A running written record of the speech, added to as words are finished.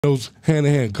those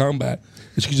hand-to-hand combat.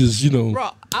 She could just, you know.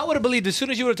 Bro, I would have believed as soon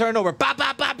as you would have turned over. Bah,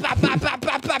 bah, bah, bah, bah, bah,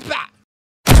 bah, bah,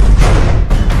 bah.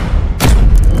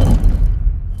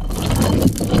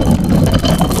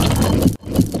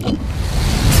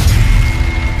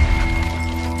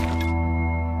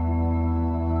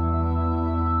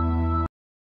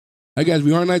 Hi guys,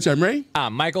 we are Nighttime Ray.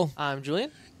 I'm Michael. I'm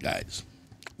Julien. Guys,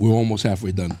 we're almost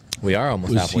halfway done. We are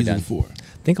almost with halfway season done. 4.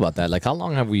 Think about that. Like, how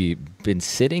long have we been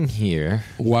sitting here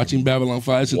Watching Babylon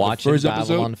 5 since the first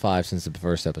Babylon episode? 5 since the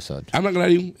first episode? I'm not gonna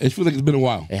lie to you, it feels like it's been a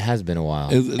while. It has been a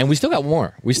while, It's- and we still got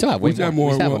more. We still have way still more.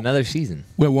 have We still have more. another season.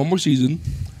 We have one more season,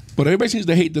 but everybody seems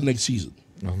to hate the next season.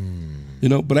 You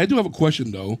know, but I do have a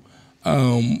question though.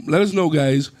 Let us know,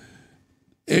 guys.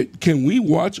 Can we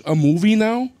watch a movie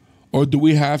now, or do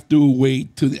we have to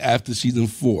wait till after season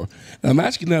 4? And I'm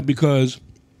asking that because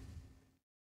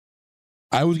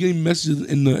I was getting messages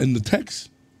in the text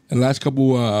in the last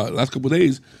couple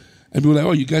days, and people were like,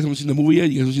 "Oh, you guys haven't seen the movie yet?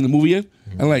 You guys haven't seen the movie yet?"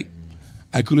 And like,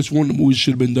 I could have sworn the movie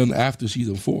should have been done after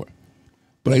season 4,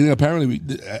 but I think apparently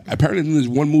there's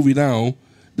one movie now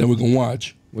that we can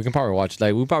watch. We can probably watch.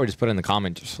 Like, we probably just put it in the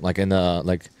comments. Like in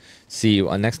the see.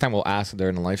 Next time we'll ask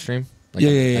during the live stream. Like,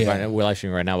 Yeah. Right now, we're live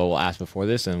streaming right now, but we'll ask before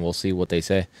this, and we'll see what they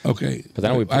say. Okay. Because I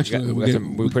know we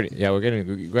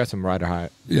got some rider high.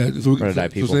 Yeah, so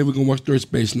people. say we can watch Third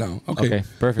Space now. Okay,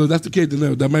 perfect. So that's the case.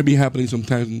 That might be happening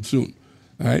sometime soon.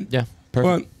 All right. Yeah,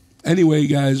 perfect. But anyway,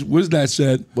 guys, with that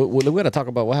said, we got to talk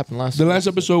about what happened last. the last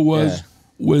episode was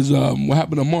what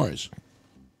happened on Mars.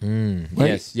 Right?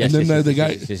 Yes. And then yes, the guy.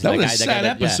 yes, That was a sad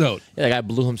episode. Yeah, the guy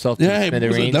blew himself to Yeah,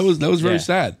 smithereens. that was very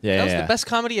sad. Yeah, That was the best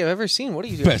comedy I've ever seen. What are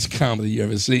you doing? Best comedy you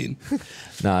ever seen.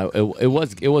 No, it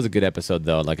was a good episode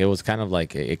though. Like, it was kind of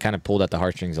like it kind of pulled at the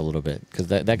heartstrings a little bit because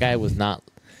that guy was not.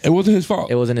 It wasn't his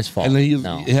fault. It wasn't his fault. And then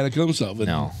he had to kill himself. And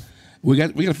No. we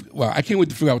got. Well, I can't wait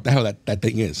to figure out what the hell that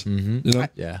thing is. You know.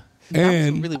 Yeah. That was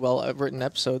And a really well written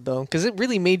episode, though, because it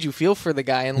really made you feel for the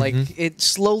guy, and like it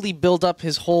slowly built up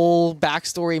his whole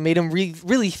backstory, made him really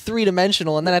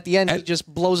 3-dimensional, and then at the end he just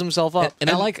blows himself up. And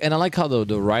I like how the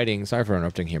writing. Sorry for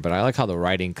interrupting here, but I like how the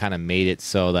writing kind of made it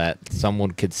so that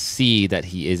someone could see that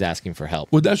he is asking for help.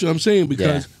 well, that's what I'm saying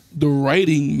because the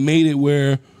writing made it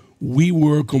where we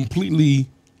were completely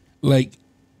like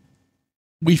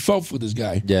we felt for this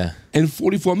guy. Yeah. In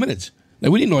 44 minutes.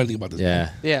 Like, we didn't know anything about this.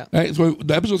 Yeah. Yeah. Right? So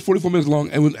the episode's 44 minutes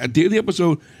long, and at the end of the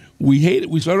episode, we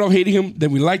started off hating him, then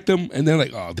we liked him, and then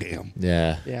like, oh damn,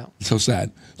 Yeah. Yeah. so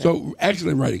sad. So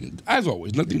excellent writing, as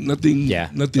always. Nothing Yeah.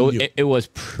 new. It was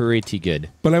pretty good.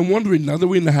 But I'm wondering, now that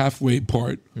we're in the halfway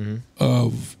part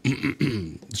of,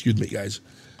 excuse me, guys,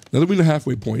 now that we're in the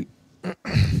halfway point,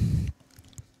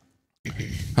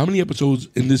 how many episodes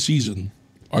in this season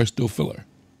are still filler?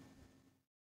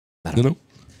 You know?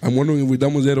 I'm wondering if we're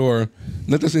done with it, or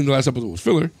not to say the last episode was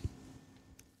filler,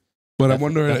 but I'm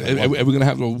wondering if we're going to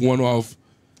have a one-off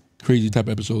crazy type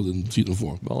episode in season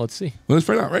 4. Well, let's see. Well, let's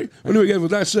find out, right? Anyway, guys,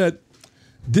 with that said,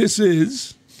 this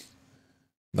is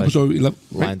episode 11.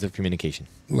 Right? Lines of communication.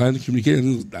 Lines of communication.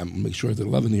 I'm going to make sure it's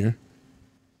 11 here.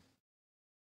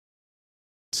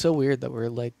 It's so weird that we're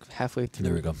like halfway through.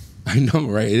 There we go. I know,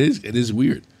 right? It is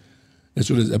weird. That's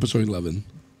what it is, episode 11.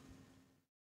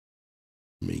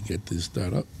 Let me get this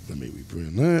start up. Let me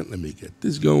rebrand that. Let me get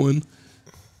this going.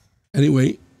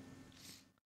 Anyway,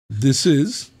 this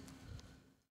is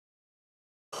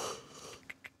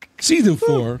season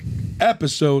 4,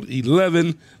 episode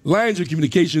 11, Lines of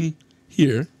Communication.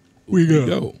 Here we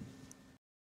go.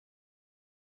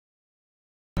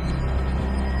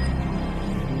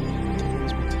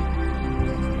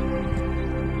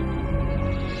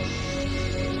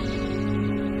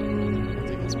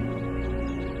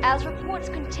 As reports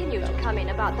continue to come in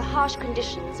about the harsh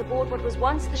conditions aboard what was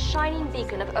once the shining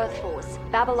beacon of Earth Force,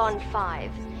 Babylon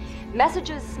 5,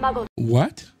 messages smuggled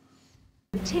What?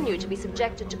 continue to be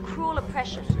subjected to cruel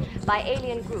oppression by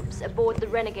alien groups aboard the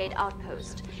renegade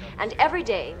outpost. And every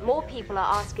day, more people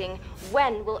are asking,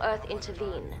 when will Earth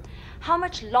intervene? How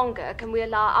much longer can we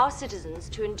allow our citizens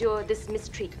to endure this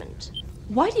mistreatment?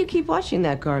 Why do you keep watching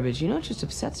that garbage? You know it just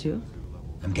upsets you.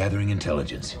 I'm gathering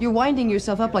intelligence. You're winding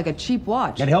yourself up like a cheap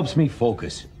watch. That helps me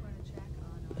focus.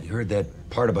 You heard that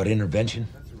part about intervention?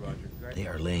 They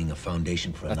are laying a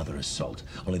foundation for another assault.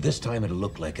 Only this time it'll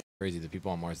look like Crazy. The people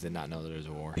on Mars did not know that there's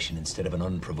a war. instead of an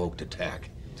unprovoked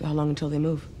attack. So how long until they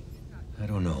move? I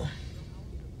don't know.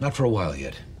 Not for a while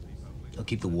yet. They'll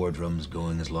keep the war drums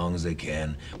going as long as they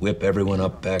can, whip everyone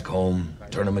up back home,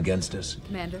 turn them against us.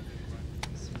 Commander?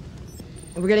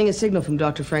 We're getting a signal from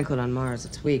Dr. Franklin on Mars.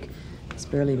 It's weak. It's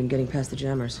barely even getting past the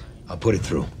jammers. I'll put it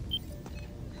through.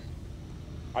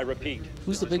 I repeat.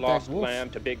 Who's the this is big bad Lost wolf? Lamb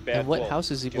to Big Bad And what Wolf.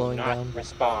 house is he Do blowing not down?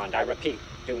 respond. I repeat,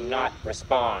 do not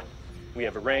respond. We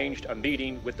have arranged a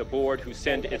meeting with the board who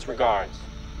send its regards.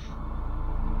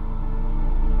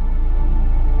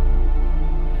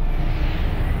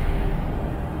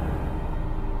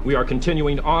 We are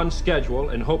continuing on schedule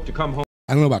and hope to come home.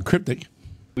 I don't know about cryptic.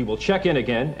 We will check in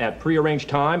again at prearranged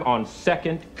time on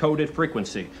second coded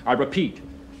frequency. I repeat,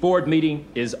 board meeting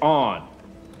is on.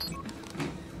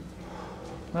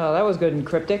 Well, that was good and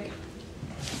cryptic.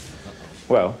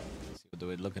 Well, Do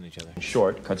we look at each other? in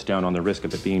short, cuts down on the risk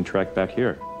of it being tracked back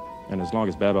here. And as long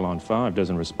as Babylon 5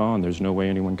 doesn't respond, there's no way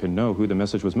anyone can know who the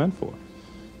message was meant for.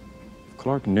 If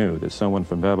Clark knew that someone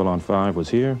from Babylon 5 was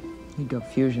here, He'd go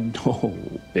fusion. oh,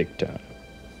 big time.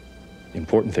 The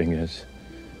important thing is,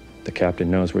 the captain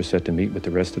knows we're set to meet with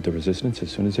the rest of the resistance as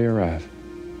soon as they arrive.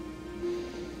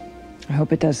 I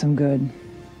hope it does some good.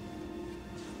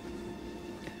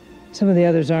 Some of the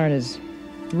others aren't as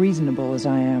reasonable as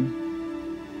I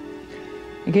am.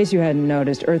 In case you hadn't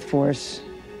noticed, Earth Force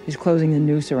is closing the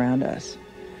noose around us.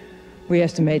 We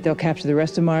estimate they'll capture the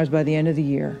rest of Mars by the end of the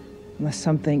year, unless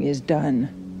something is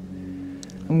done.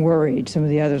 I'm worried some of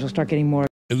the others will start getting more.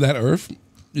 Is that Earth?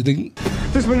 You think?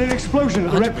 There's been an explosion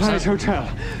at the Red 100%. Planet Hotel.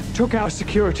 Took out a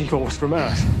security force from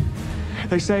Earth.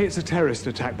 They say it's a terrorist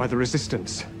attack by the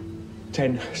Resistance.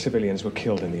 10 civilians were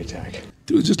killed in the attack.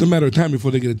 Dude, it's just a matter of time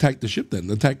before they can attack the ship then.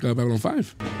 Attack Babylon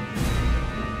 5.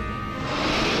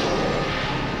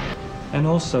 And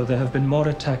also, there have been more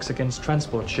attacks against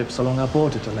transport ships along our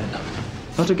border, Julien.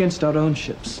 Not against our own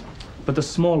ships, but the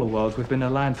smaller world we've been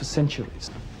aligned for centuries.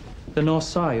 The North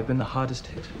Side have been the hardest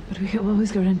hit. But we have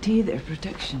always guaranteed their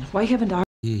protection. Why haven't our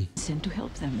sent to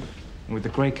help them? With the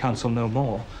Grey Council no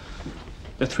more,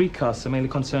 the three castes are mainly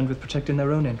concerned with protecting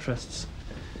their own interests.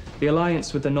 The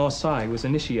alliance with the North Side was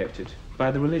initiated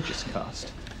by the religious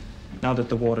caste. Now that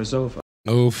the war is over.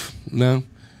 Oof. No.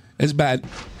 It's bad.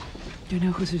 Do you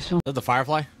know who's responsible? Is that the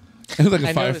Firefly? It's like a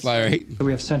I firefly, right?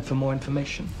 We have sent for more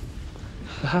information.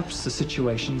 Perhaps the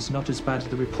situation's not as bad as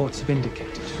the reports have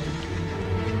indicated.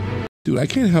 Dude, I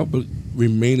can't help but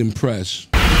remain impressed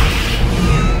with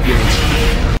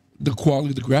the quality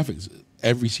of the graphics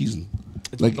every season.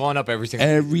 It's been going up every single.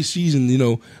 Every season, you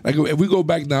know. Like, if we go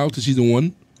back now to season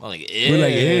 1, Like, we're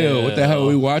like, ew, what the hell are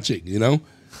we watching, you know?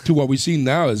 To what we see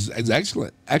now is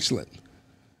excellent. Excellent.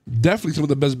 Definitely some of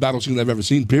the best battle scenes I've ever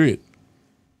seen, period.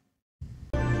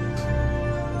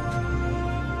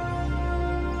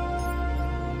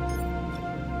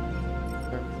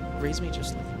 Raise me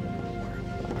just like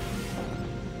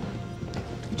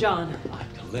John,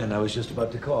 Lynn, I was just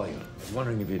about to call you. I was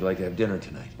wondering if you'd like to have dinner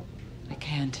tonight. I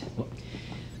can't.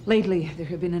 Lately, there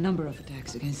have been a number of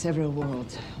attacks against several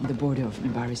worlds on the border of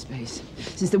Minbari space.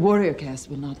 Since the warrior caste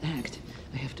will not act,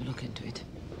 I have to look into it.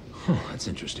 Oh, that's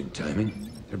interesting timing.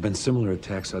 There have been similar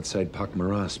attacks outside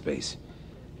Pakmara space.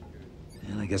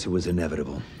 And I guess it was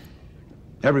inevitable.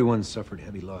 Everyone suffered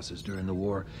heavy losses during the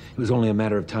war. It was only a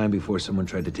matter of time before someone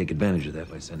tried to take advantage of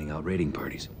that by sending out raiding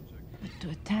parties. But to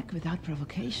attack without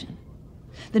provocation.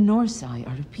 The North Side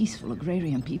are a peaceful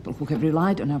agrarian people who have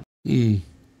relied on our... I'm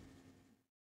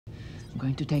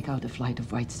going to take out a flight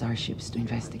of White Star ships to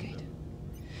investigate.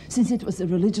 Since it was the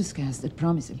religious caste that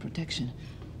promised him protection,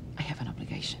 I have an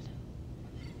obligation.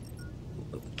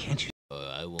 Can't you?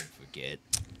 I won't forget.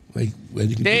 Like, where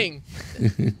you can dang.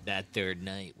 That third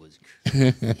night was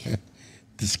the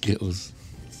skills.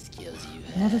 skills you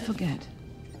Never forget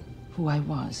who I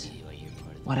was,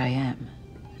 what I am,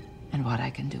 and what I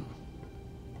can do.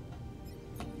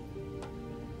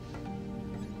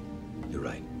 You're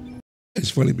right. It's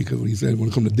funny because when he said,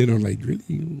 want to come to dinner, I'm like,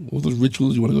 really? All those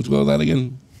rituals, you want to go through all that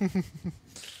again?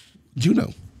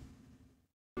 Juno.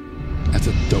 That's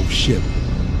a dope ship.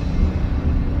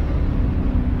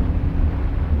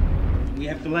 We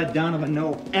have to let Donovan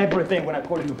know everything when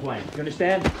according to plan. You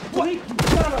understand? What?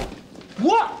 Donovan!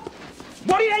 What?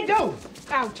 What did I do?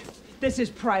 Out. This is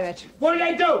private. What did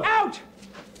I do? Out!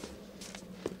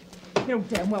 You know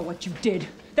damn well what you did.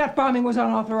 That bombing was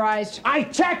unauthorized. I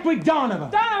checked with Donovan.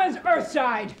 Donovan's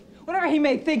Earthside. Whatever he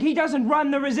may think, he doesn't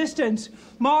run the Resistance.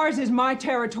 Mars is my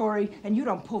territory, and you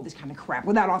don't pull this kind of crap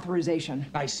without authorization.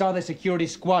 I saw the security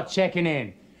squad checking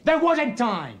in. There wasn't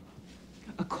time.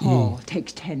 A call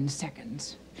takes 10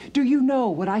 seconds. Do you know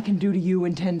what I can do to you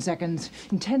in 10 seconds?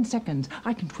 In 10 seconds,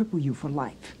 I can cripple you for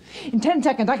life. In 10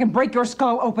 seconds, I can break your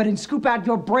skull open and scoop out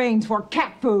your brains for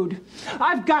cat food.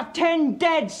 I've got 10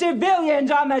 dead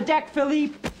civilians on the deck,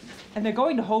 Philippe. And they're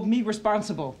going to hold me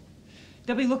responsible.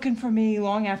 They'll be looking for me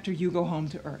long after you go home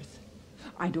to Earth.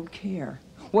 I don't care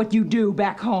what you do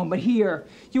back home, but here,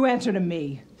 you answer to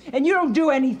me. And you don't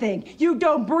do anything. You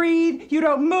don't breathe, you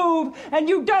don't move, and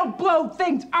you don't blow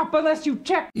things up unless you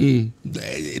check.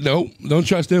 No, don't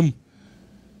trust him.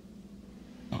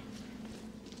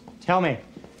 Tell me,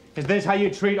 is this how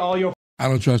you treat all your... I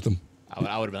don't trust him.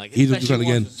 I would have been like, He's especially done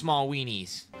again. ones with small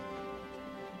weenies.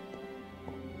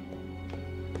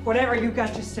 Whatever you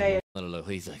got to say. Look,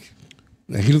 he's like...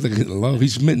 He looks like he's in love.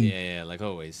 He's smitten. Yeah, like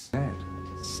always.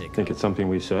 Sick. Think it's something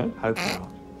we said? Hope not.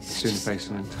 Soon face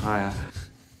an entire...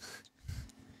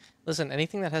 Listen,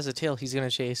 anything that has a tail, he's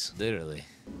gonna chase. Literally.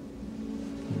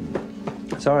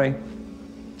 Sorry.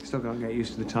 Still gotta get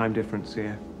used to the time difference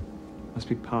here. Must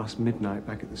be past midnight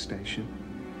back at the station.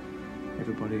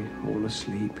 Everybody all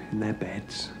asleep in their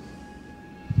beds.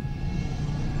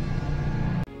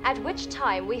 At which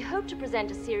time we hope to present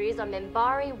a series on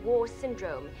Minbari War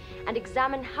Syndrome and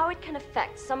examine how it can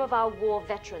affect some of our war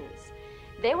veterans.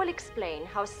 They will explain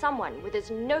how someone with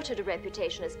as noted a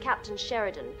reputation as Captain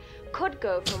Sheridan could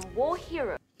go from war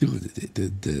hero Dude,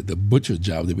 the butcher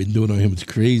job they've been doing on him is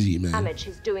crazy, man. damage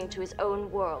he's doing to his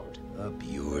own world. Up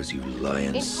yours, you lying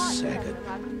In part sack 7 of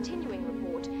our continuing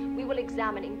report, we will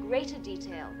examine in greater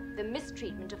detail the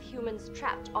mistreatment of humans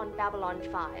trapped on Babylon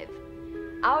 5.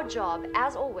 Our job,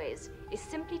 as always, is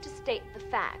simply to state the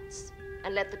facts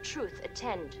and let the truth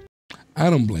attend.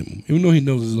 I don't blame him. Even though he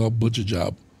knows it's all butcher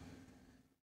job,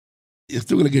 it's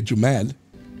still gonna get you mad.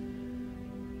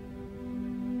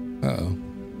 Uh-oh.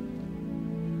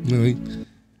 Really?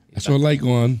 I saw a light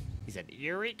go on. He said,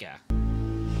 Eureka.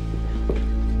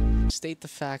 State the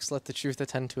facts, let the truth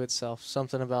attend to itself.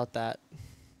 Something about that.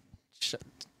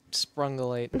 Sprung the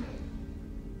light.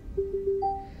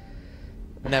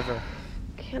 Never.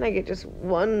 Can I get just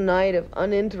one night of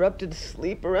uninterrupted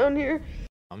sleep around here?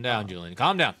 Calm down, Julien.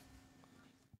 Calm down.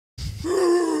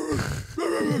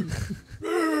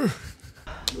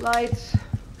 Lights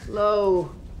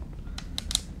low.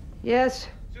 Yes.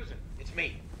 Susan, it's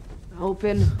me.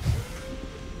 Open.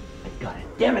 I've got it.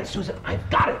 Damn it, Susan, I've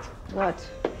got it. What?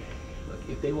 Look,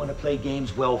 if they want to play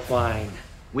games, well, fine.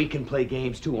 We can play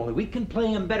games too, only we can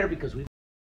play them better because we've...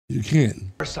 You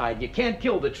can. Our side, you can't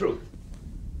kill the truth.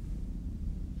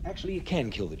 Actually, you can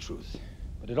kill the truth,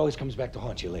 but it always comes back to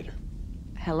haunt you later.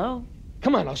 Hello?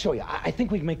 Come on, I'll show you. I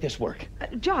think we can make this work.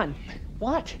 John.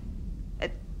 What?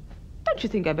 Don't you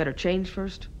think I better change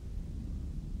first?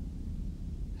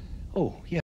 Oh,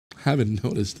 yeah. Haven't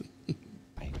noticed.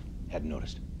 I hadn't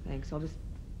noticed. Thanks, I'll just...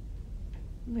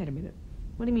 Wait a minute.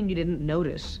 What do you mean you didn't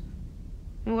notice?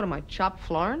 I mean, what am I, chopped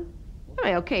flarn? I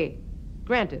mean, okay,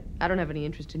 granted, I don't have any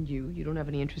interest in you, you don't have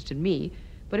any interest in me,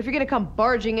 but if you're gonna come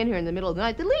barging in here in the middle of the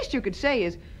night, the least you could say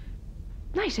is,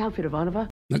 nice outfit, Ivanova.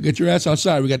 Now get your ass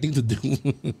outside, we got things to do.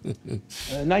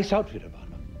 Nice outfit, Ivanova.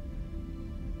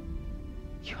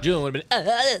 Julien would have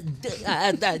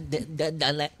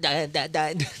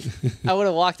I would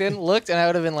have walked in, looked, and I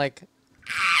would have been like,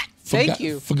 thank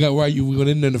you. Forgot why you went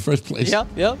in there in the first place. Yep,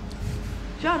 yep.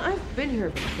 John, I've been here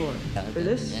before. For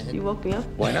this, you woke me up?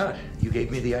 Why not? You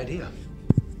gave me the idea.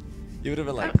 You would have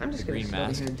been like, I'm just gonna green stand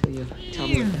mask. here until you tell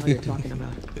me what the hell you're talking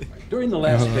about. During the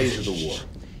last phase of the war,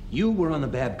 you were on the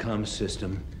Babcom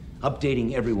system,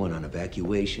 updating everyone on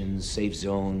evacuations, safe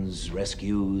zones,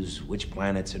 rescues, which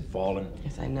planets had fallen.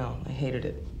 Yes, I know. I hated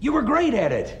it. You were great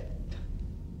at it.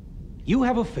 You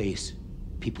have a face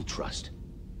people trust.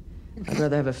 I'd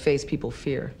rather have a face people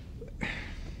fear.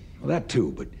 Well, that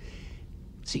too, but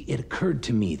see, it occurred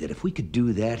to me that if we could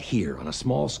do that here on a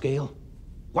small scale,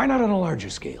 why not on a larger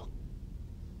scale?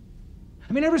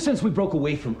 I mean, ever since we broke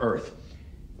away from Earth,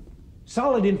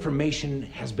 solid information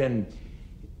has been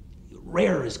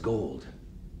rare as gold.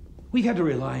 We've had to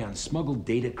rely on smuggled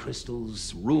data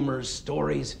crystals, rumors,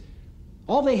 stories.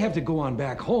 All they have to go on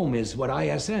back home is what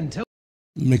ISN tells.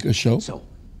 Make a show. So,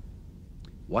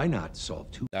 why not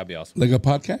solve two? That'd be awesome. Like a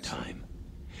podcast? Time.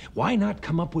 Why not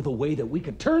come up with a way that we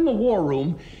could turn the war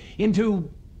room into,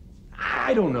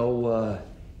 I don't know,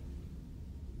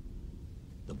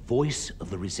 the voice of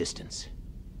the resistance?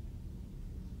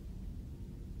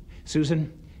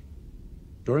 Susan,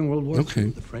 during World War II,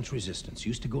 the French resistance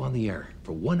used to go on the air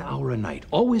for 1 hour a night,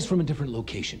 always from a different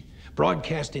location,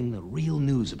 broadcasting the real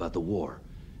news about the war,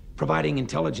 providing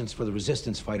intelligence for the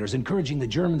resistance fighters, encouraging the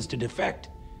Germans to defect.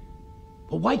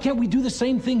 But why can't we do the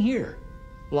same thing here?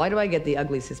 Why do I get the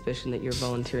ugly suspicion that you're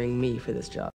volunteering me for this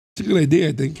job? It's a good idea,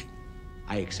 I think.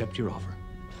 I accept your offer.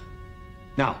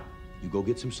 Now, you go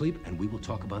get some sleep, and we will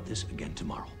talk about this again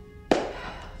tomorrow.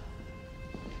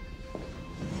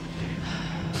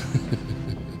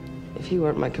 If he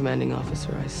weren't my commanding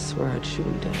officer, I swear I'd shoot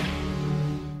him dead.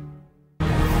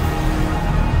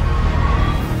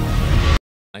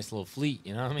 nice little fleet.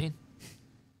 You know what I mean?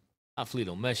 That fleet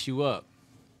will mess you up.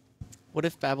 What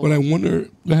if Babylon? But I wonder.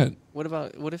 Go ahead.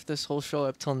 What if this whole show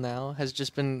up till now has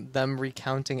just been them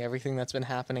recounting everything that's been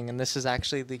happening, and this is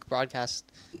actually the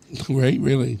broadcast? Right?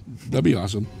 Really? That'd be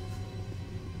awesome.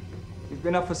 You've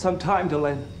been up for some time,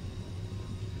 Julien.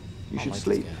 You should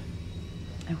sleep.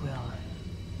 I will.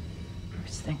 I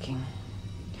was thinking.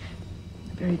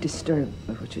 I'm very disturbed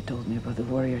by what you told me about the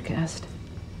warrior caste.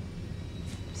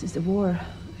 Since the war,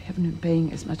 I haven't been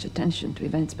paying as much attention to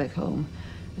events back home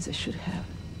as I should have.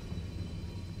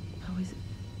 How is it?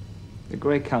 The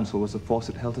Grey Council was the force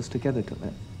that held us together,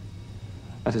 Julien.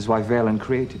 That is why Valen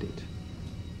created it.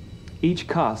 Each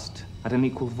caste had an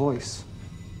equal voice.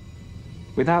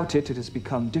 Without it, it has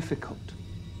become difficult,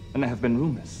 and there have been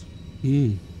rumors.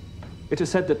 It is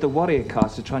said that the warrior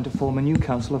caste are trying to form a new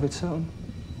council of its own.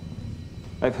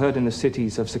 I've heard in the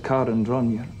cities of Sakar and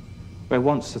Dronya, where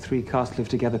once the three castes lived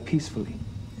together peacefully,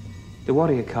 the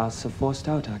warrior castes have forced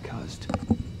out our caste,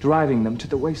 driving them to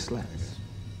the wastelands.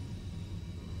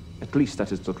 At least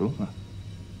that is the rumor.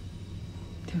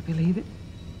 Do you believe it?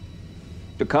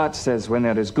 Descartes says when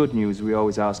there is good news, we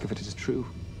always ask if it is true,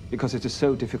 because it is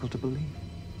so difficult to believe.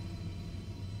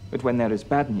 But when there is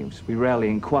bad news, we rarely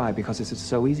inquire because it is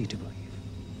so easy to believe.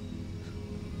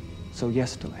 So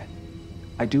yes, Julien,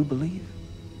 I do believe.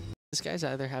 This guy's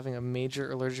either having a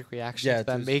major allergic reaction to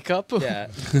that makeup. Yeah,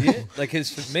 like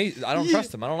his. I don't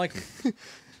trust him. I don't like him.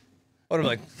 What am I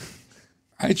like?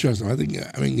 I trust him. I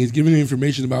mean, he's giving me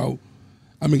information about.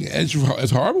 I mean,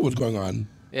 it's horrible what's going on.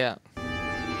 Yeah.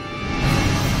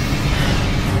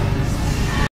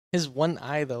 His one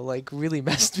eye though, like, really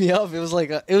messed me up. It was like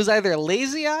it was either a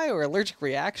lazy eye or allergic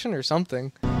reaction or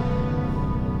something.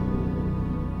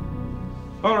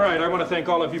 All right, I want to thank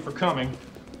all of you for coming.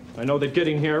 I know that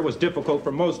getting here was difficult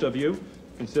for most of you,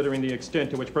 considering the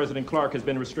extent to which President Clark has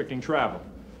been restricting travel.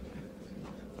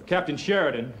 Captain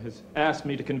Sheridan has asked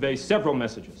me to convey several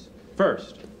messages.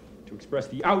 First, to express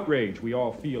the outrage we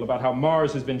all feel about how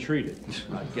Mars has been treated.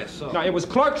 I guess so. Now, it was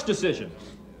Clark's decision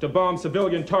to bomb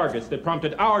civilian targets that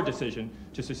prompted our decision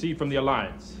to secede from the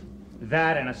Alliance.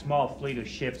 That and a small fleet of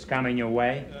ships coming your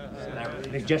way.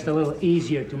 It's just a little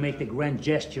easier to make the grand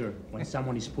gesture when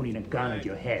someone is putting a gun at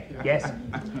your head, yes?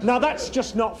 Now that's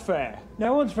just not fair.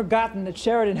 No one's forgotten that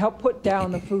Sheridan helped put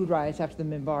down the food riots after the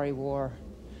Minbari War.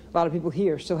 A lot of people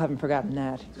here still haven't forgotten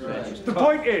that. The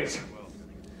point is,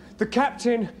 the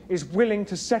captain is willing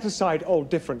to set aside old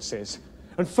differences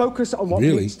and focus on what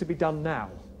needs to be done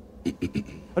now.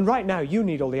 And right now, you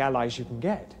need all the allies you can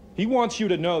get. He wants you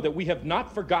to know that we have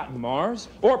not forgotten Mars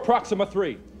or Proxima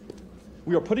 3.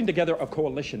 We are putting together a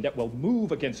coalition that will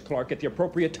move against Clark at the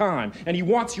appropriate time, and he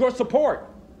wants your support.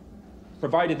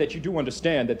 Provided that you do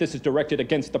understand that this is directed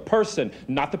against the person,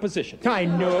 not the position. I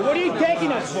know it. What are you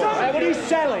taking us for? What are you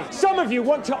selling? Some of you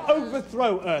want to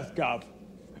overthrow EarthGov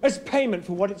as payment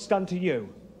for what it's done to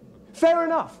you. Fair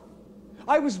enough.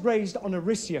 I was raised on a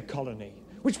Rissia colony,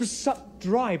 which was sucked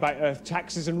dry by Earth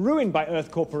taxes and ruined by Earth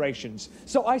corporations,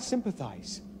 so I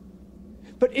sympathize.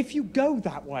 But if you go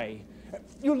that way,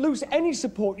 you'll lose any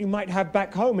support you might have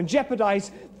back home and jeopardize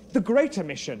the greater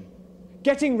mission,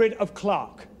 getting rid of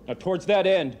Clark. Now, towards that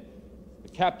end, the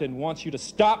captain wants you to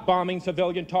stop bombing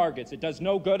civilian targets. It does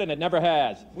no good, and it never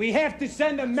has. We have to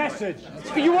send a message.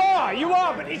 You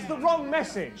are, but it's the wrong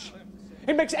message.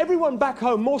 It makes everyone back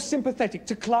home more sympathetic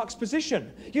to Clark's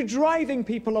position. You're driving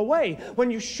people away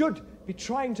when you should be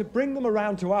trying to bring them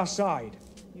around to our side.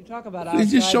 You talk about They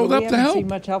just outside, showed but up we to haven't help. seen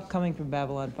much help coming from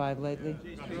Babylon 5 lately.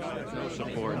 No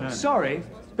support. Sorry,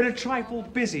 been a trifle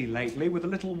busy lately with a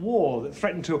little war that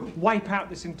threatened to wipe out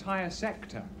this entire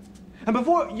sector. And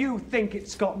before you think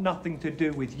it's got nothing to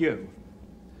do with you,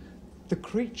 the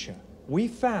creature we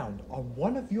found on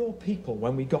one of your people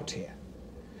when we got here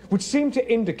would seem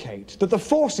to indicate that the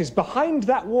forces behind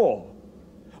that war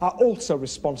are also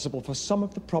responsible for some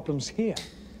of the problems here.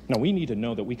 Now, we need to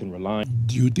know that we can rely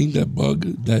Do you think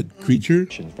that creature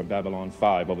from Babylon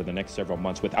 5 over the next several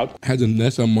months without has a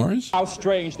nest on Mars? How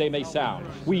strange they may sound.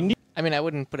 We need I mean, I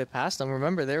wouldn't put it past them.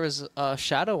 Remember, there was a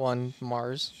shadow on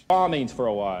Mars. bombings for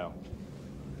a while.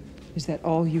 Is that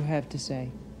all you have to say?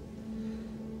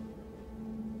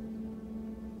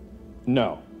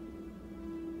 No.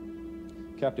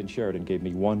 Captain Sheridan gave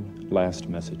me one last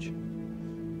message.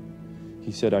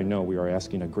 He said, I know we are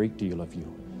asking a great deal of you,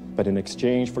 but in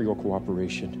exchange for your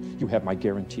cooperation, you have my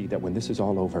guarantee that when this is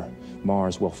all over,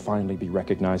 Mars will finally be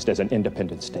recognized as an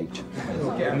independent state.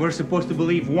 And we're supposed to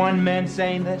believe one man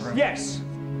saying this? Yes.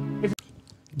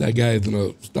 That guy is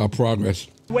gonna stop progress.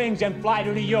 Wings and fly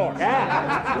to New York.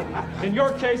 In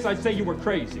your case, I'd say you were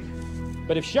crazy.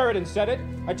 But if Sheridan said it,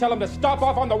 I tell him to stop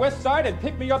off on the west side and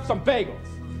pick me up some bagels.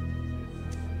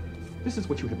 This is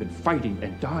what you have been fighting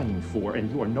and dying for,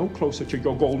 and you are no closer to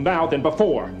your goal now than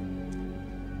before.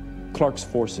 Clark's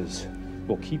forces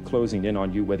will keep closing in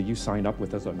on you whether you sign up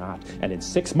with us or not. And in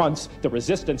 6 months, the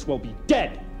resistance will be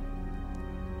dead.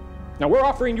 Now we're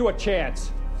offering you a chance.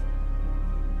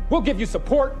 We'll give you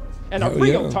support and a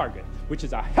real target, which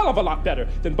is a hell of a lot better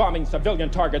than bombing civilian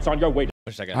targets on your way to...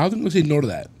 Punch that guy. I don't think we'll say no to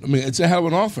that. I mean, it's a hell of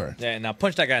an offer. Yeah, now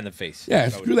punch that guy in the face. Yeah,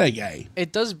 screw that guy.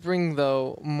 It does bring,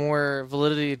 though, more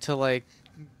validity to, like,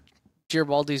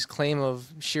 Garibaldi's claim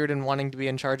of Sheridan wanting to be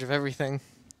in charge of everything.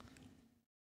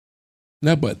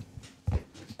 No, but...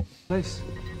 Nice.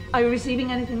 Are you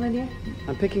receiving anything, Lydia?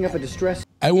 I'm picking up a distress.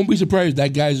 I won't be surprised if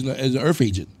that guy's an Earth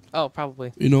agent. Oh,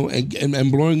 probably. You know,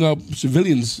 and blowing up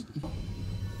civilians.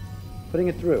 Putting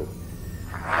it through.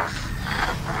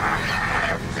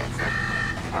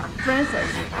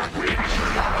 Francis.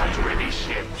 Large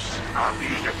ships are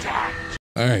being attacked.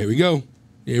 All right, here we go.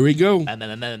 Here we go.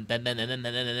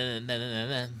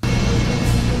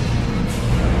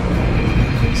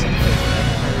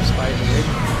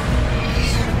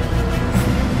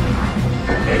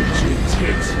 Engines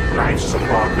hit. Life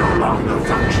support no longer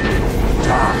functioning.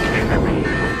 Dark enemy.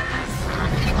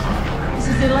 This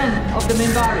is the land of the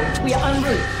Minbari. We are en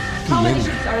route. How many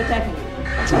ships are attacking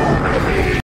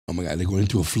you? Oh my God, they're going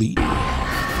into a fleet.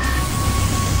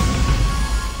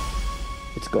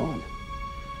 It's gone.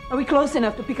 Are we close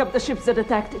enough to pick up the ships that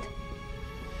attacked it?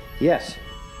 Yes.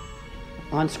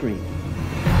 On screen.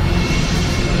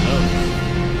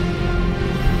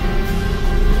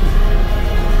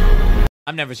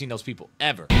 I've never seen those people,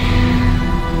 ever. Be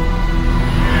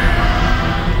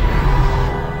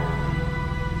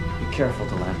careful,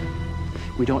 Delenn.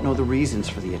 We don't know the reasons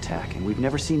for the attack, and we've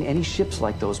never seen any ships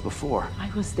like those before.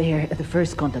 I was there at the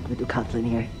first contact with Ducat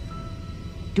here.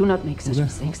 Do not make such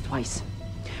mistakes twice.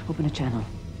 Open a channel.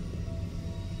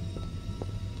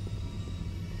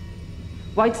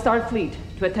 White Star Fleet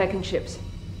to attacking ships.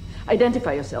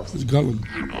 Identify yourselves. It's going.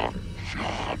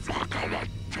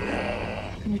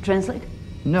 Can you translate?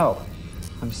 No.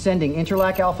 I'm sending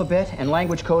interlac alphabet and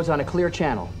language codes on a clear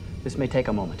channel. This may take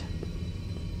a moment.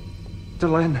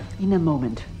 Delenn. In a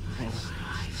moment.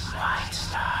 White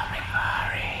Star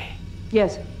Minbari.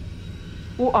 Yes.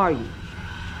 Who are you?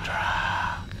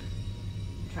 Drak.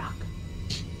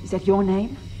 Is that your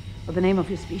name? Or the name of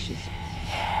your species?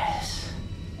 Yes.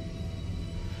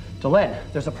 Delenn,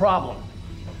 there's a problem.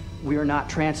 We are not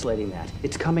translating that.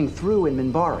 It's coming through in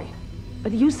Minbari.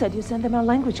 But you said you sent them our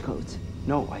language codes.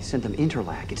 No, I sent them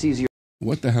interlac. It's easier.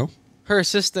 What the hell? Her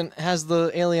assistant has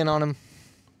the alien on him.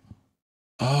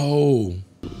 Oh.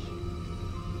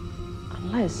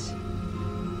 Unless...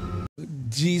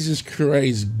 Jesus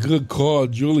Christ. Good call,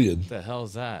 Julien. What the hell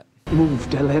is that? Move,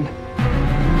 Delenn.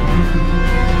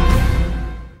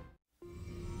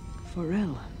 For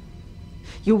real.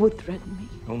 You would threaten me?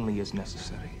 Only as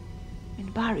necessary.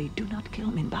 Minbari, do not kill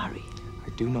Minbari. I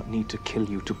do not need to kill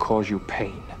you to cause you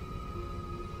pain.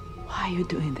 Why are you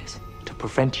doing this? To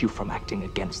prevent you from acting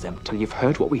against them till you've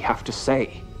heard what we have to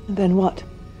say. And then what?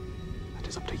 That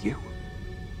is up to you.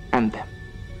 And them.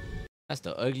 That's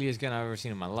the ugliest gun I've ever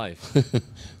seen in my life.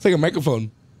 It's like a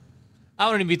microphone. I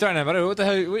wouldn't even be threatening, but what the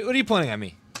hell? What are you pointing at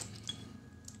me?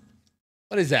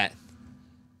 What is that?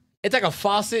 It's like a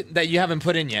faucet that you haven't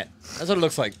put in yet. That's what it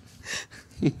looks like.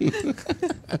 Get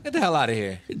the hell out of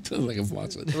here. It does like a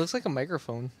faucet. It looks like a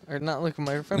microphone. Or not like a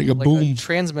microphone. Like a boom. A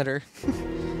transmitter.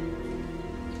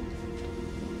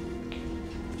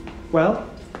 Well,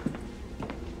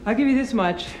 I'll give you this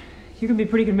much. You can be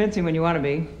pretty convincing when you want to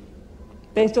be.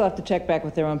 They still have to check back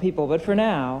with their own people, but for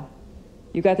now,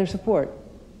 you got their support.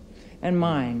 And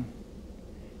mine.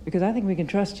 Because I think we can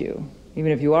trust you,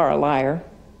 even if you are a liar.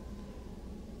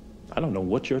 I don't know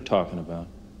what you're talking about.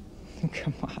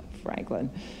 Come on, Franklin.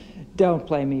 Don't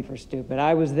play me for stupid.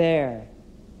 I was there.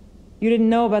 You didn't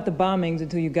know about the bombings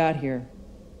until you got here.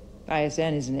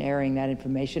 ISN isn't airing that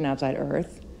information outside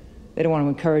Earth. They don't want to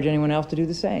encourage anyone else to do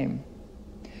the same.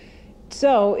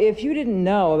 So, if you didn't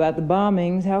know about the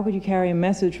bombings, how could you carry a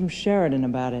message from Sheridan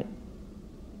about it?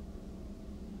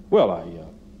 Well, I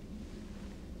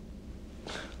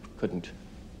couldn't.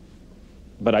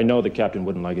 But I know the captain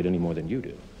wouldn't like it any more than you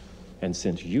do. And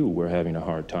since you were having a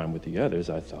hard time with the others,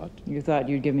 I thought... You thought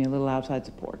you'd give me a little outside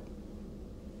support.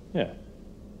 Yeah.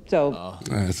 So...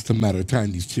 It's a matter of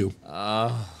time, these two.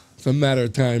 It's a matter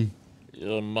of time.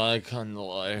 You're my kind of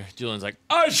liar. Julian's like,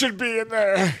 I should be in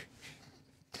there.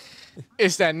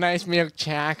 It's that nice milk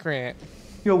chocolate.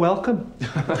 You're welcome.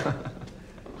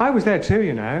 I was there too,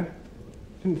 you know.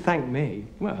 Didn't thank me.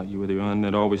 Well, you were the one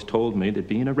that always told me that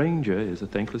being a ranger is a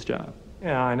thankless job.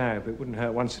 Yeah, I know, but it wouldn't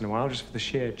hurt once in a while just for the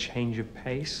sheer change of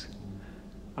pace.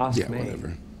 Ask me.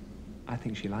 Whatever. I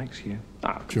think she likes you.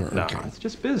 Ah, Sure, no, okay. it's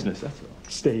just business, that's all.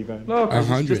 Stephen. Look, I'm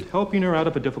 100. just helping her out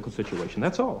of a difficult situation,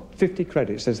 that's all. 50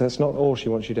 credits says that's not all she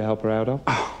wants you to help her out of.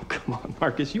 Oh, come on,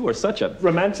 Marcus, you are such a...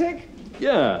 Romantic?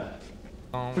 Yeah.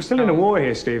 We're still in a war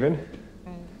here, Stephen.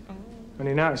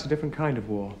 Only now it's a different kind of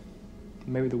war.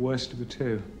 Maybe the worst of the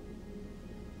two.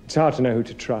 It's hard to know who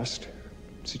to trust.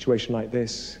 A situation like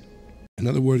this In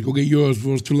other words, go get yours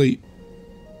before it's too late.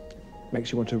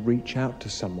 makes you want to reach out to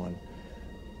someone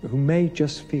who may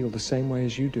just feel the same way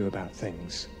as you do about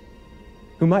things.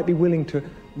 Who might be willing to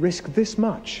risk this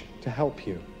much to help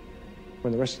you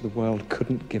when the rest of the world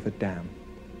couldn't give a damn.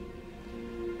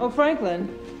 Oh,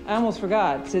 Franklin, I almost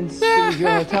forgot. Since it was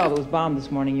your hotel that was bombed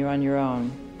this morning, you're on your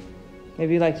own.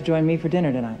 Maybe you'd like to join me for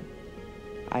dinner tonight.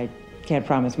 I can't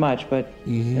promise much, but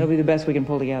it'll be the best we can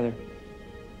pull together.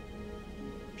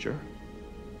 Sure.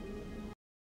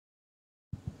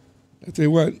 I tell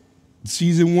you what,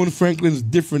 season 1 Franklin's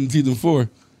different than season 4.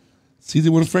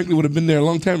 Season 1 Franklin would have been there a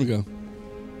long time ago.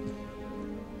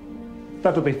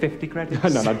 That'll be 50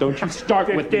 credits. No, don't you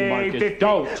start with me, Marcus. 50.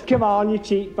 Don't. Come on, you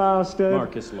cheap bastard.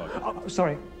 Marcus, look. Oh,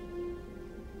 sorry.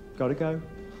 Gotta go.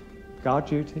 Guard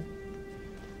duty.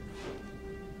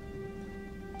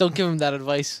 Don't give him that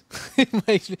advice.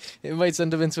 it might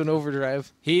send him into an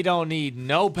overdrive. He don't need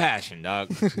no passion,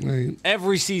 dog. Right.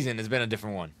 Every season has been a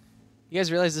different one. You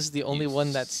guys realize this is the only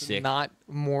one that's sick. not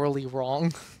morally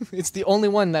wrong? It's the only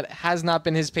one that has not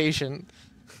been his patient.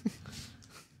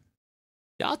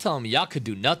 Y'all telling me y'all could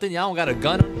do nothing? Y'all don't got a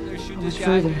gun over there shoot this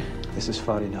guy? This is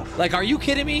far enough. Like, are you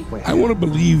kidding me? I want to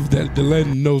believe that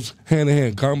Delenn knows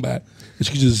hand-to-hand combat.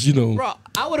 She could just, you know... Bro,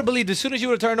 I would have believed as soon as you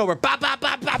would have turned over. Bah, bah,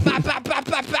 bah, bah, bah, bah, bah,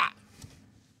 bah, bah.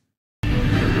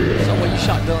 So when you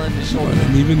shot Dylan in the shoulder.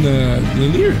 And even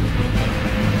Lanier.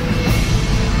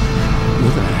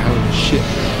 What the hell of shit?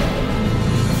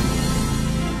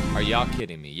 Are y'all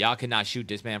kidding me? Y'all cannot shoot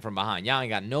this man from behind. Y'all ain't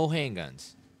got no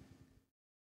handguns.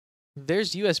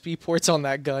 There's USB ports on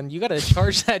that gun. You gotta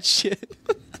charge that shit.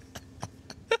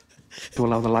 To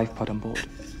allow the life pod on board.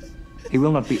 He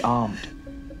will not be armed.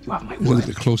 You have my I'm gonna word. look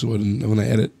at closer when I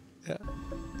edit. Yeah.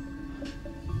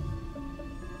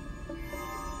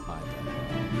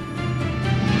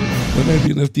 That might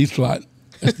be an SD slot.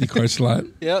 SD card slot.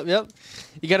 Yep.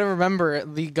 You gotta remember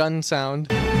the gun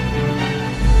sound. What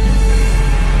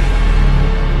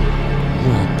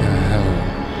the hell?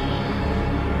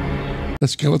 A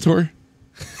Skeletor?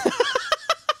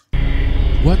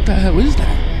 What the hell is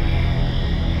that?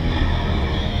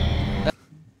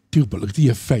 Dude, but look at the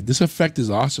effect. This effect is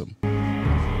awesome.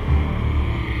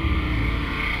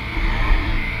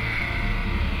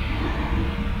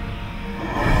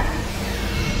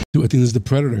 Dude, I think this is the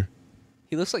Predator.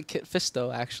 He looks like Kit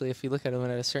Fisto, actually, if you look at him at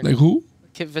a certain... Like who?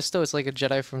 Kit Fisto is like a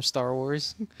Jedi from Star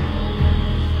Wars. Oh,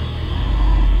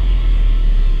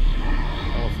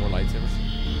 4 lightsabers.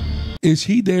 Is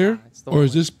he there, or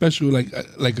is this special like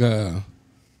a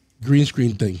green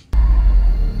screen thing?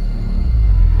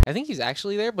 I think he's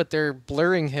actually there, but they're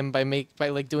blurring him by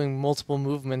like doing multiple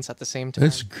movements at the same time.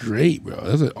 That's great, bro.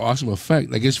 That's an awesome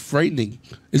effect. Like, it's frightening.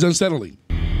 It's unsettling.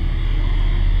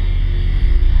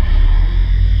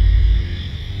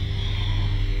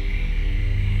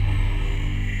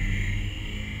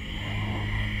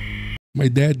 My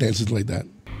dad dances like that.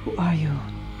 Who are you?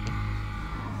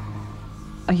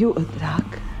 Are you a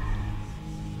drug?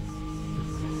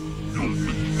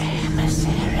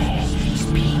 Emissary,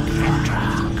 speak for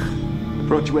drug. I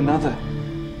brought you another.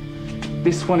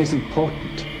 This one is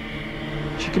important.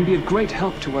 She can be a great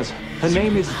help to us. Her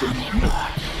name is... What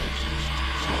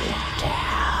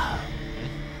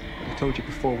I told you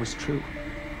before was true.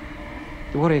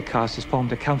 The warrior caste has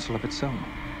formed a council of its own.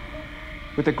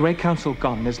 With the Grey Council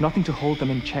gone, there's nothing to hold them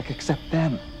in check except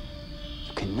them.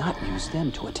 You cannot use them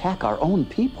to attack our own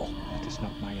people. That is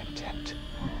not my intent.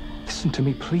 Listen to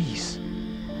me, please.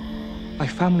 My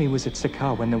family was at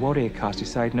Sakaar when the warrior caste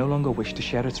decided no longer wished to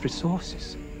share its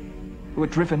resources. We were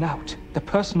driven out, their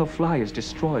personal flyers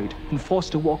destroyed, and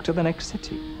forced to walk to the next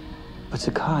city. But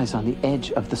Sakaar is on the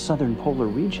edge of the southern polar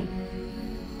region.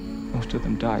 Most of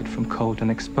them died from cold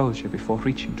and exposure before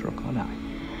reaching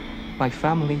Draconai. My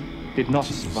family did not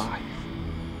survive.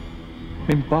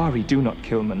 Minbari do not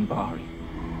kill Minbari.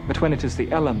 But when it is the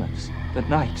elements, the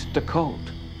night, the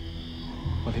cold,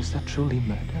 well, is that truly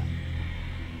murder?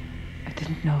 I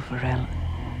didn't know, Varel.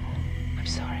 I'm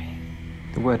sorry.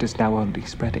 The word is now only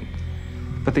spreading.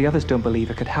 But the others don't believe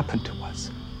it could happen to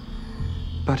us.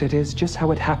 But it is just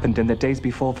how it happened in the days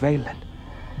before Valen.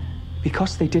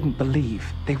 Because they didn't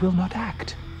believe, they will not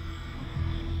act.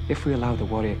 If we allow the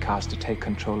warrior caste to take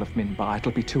control of Minbar,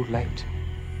 it'll be too late.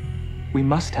 We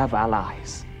must have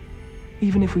allies.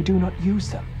 Even if we do not use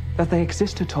them, that they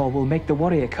exist at all will make the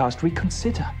warrior caste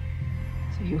reconsider.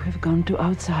 So you have gone to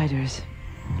outsiders.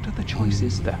 What other choice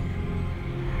is there?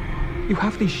 You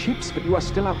have these ships, but you are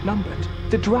still outnumbered.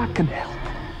 The Drak can help.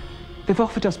 They've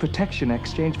offered us protection in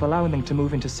exchange for allowing them to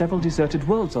move into several deserted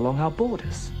worlds along our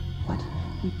borders. What?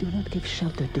 We do not give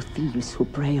shelter to thieves who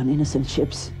prey on innocent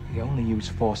ships. We only use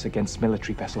force against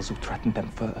military vessels who threaten them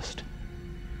first.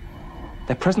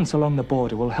 Their presence along the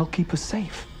border will help keep us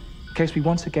safe, in case we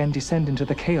once again descend into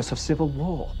the chaos of civil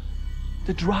war.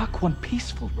 The Drak want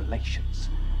peaceful relations.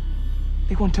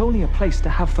 They want only a place to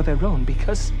have for their own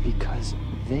because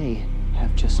they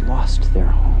have just lost their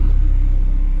home.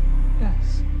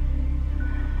 Yes.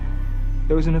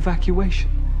 There was an evacuation.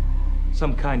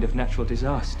 Some kind of natural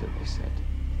disaster, they said.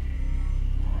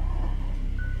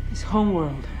 This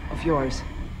homeworld of yours,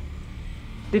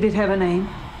 did it have a name?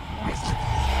 Yes.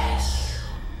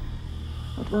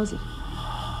 What was it?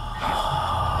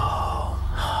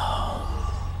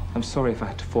 I'm sorry if I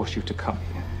had to force you to come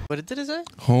here. What did it say?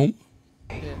 Home?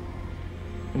 Yeah.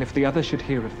 And if the others should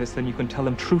hear of this, then you can tell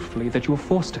them truthfully that you were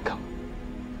forced to come.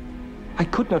 I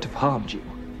could not have harmed you,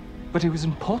 but it was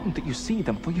important that you see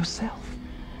them for yourself.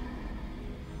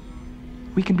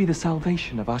 We can be the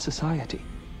salvation of our society.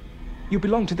 You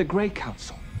belong to the Grey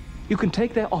Council. You can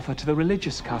take their offer to the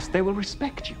religious caste. They will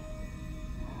respect you.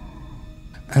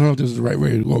 I don't know if this is the right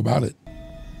way to go about it.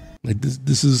 Like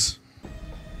this is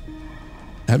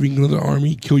having another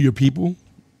army kill your people.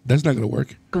 That's not going to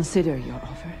work. Consider your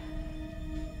offer.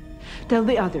 Tell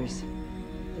the others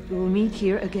that we will meet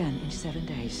here again in 7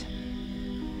 days.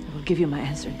 I will give you my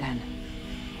answer then.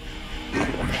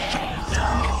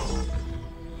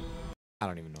 I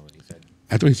don't even know what he said.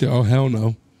 I thought he said, oh, hell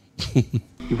no.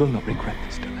 You will not regret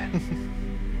this, Julien.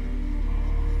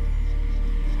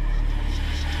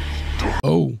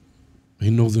 Oh, he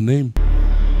knows the name.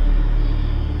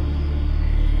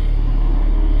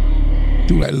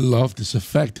 Dude, I love this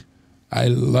effect. I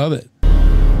love it.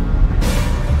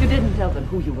 You didn't tell them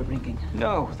who you were bringing.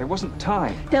 No, there wasn't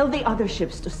time. Tell the other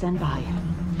ships to stand by.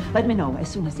 Let me know as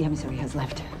soon as the emissary has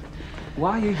left.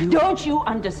 Why are you... Don't you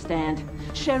understand?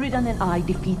 Sheridan and I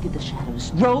defeated the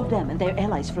Shadows, drove them and their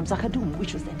allies from Zakhadoum,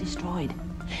 which was then destroyed.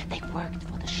 They worked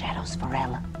for the Shadows for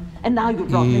El. And now you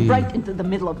brought me right into the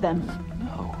middle of them.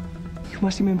 No, you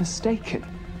must have been mistaken.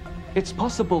 It's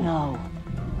possible. No,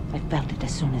 I felt it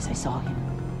as soon as I saw him.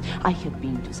 I had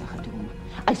been to Zakhadoum.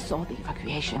 I saw the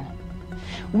evacuation.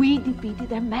 We defeated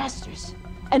their masters.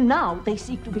 And now they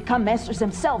seek to become masters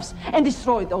themselves and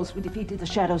destroy those who defeated the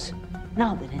Shadows.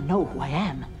 Now that they know who I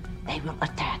am, they will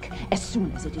attack as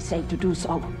soon as it is safe to do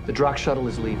so. The Drak shuttle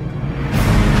is leaving.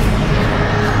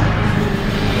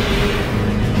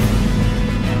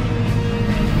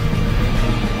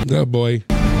 Oh, boy.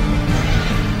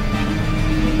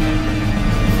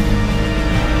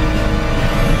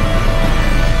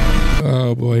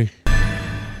 Oh, boy.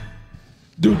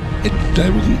 Dude,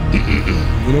 that wasn't...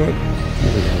 You know what?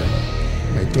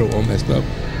 My throat all messed up.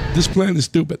 This plan is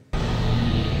stupid.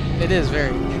 It is very.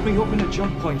 Can we open a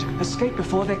jump point? Escape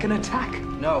before they can attack?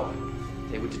 No.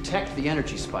 They would detect the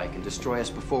energy spike and destroy us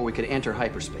before we could enter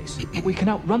hyperspace. We can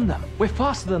outrun them. We're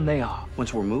faster than they are.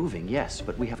 Once we're moving, yes,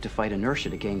 but we have to fight inertia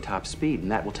to gain top speed,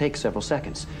 and that will take several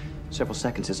seconds. Several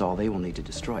seconds is all they will need to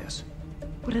destroy us.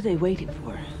 What are they waiting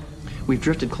for? We've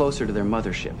drifted closer to their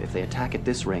mothership. If they attack at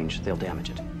this range, they'll damage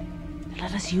it.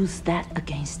 Let us use that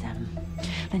against them.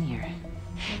 Lanier,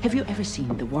 have you ever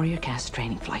seen the warrior caste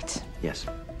training flights? Yes.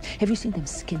 Have you seen them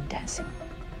skin dancing?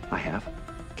 I have.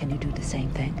 Can you do the same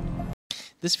thing?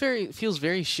 This feels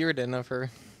very Sheridan of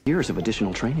her. Years of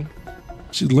additional training.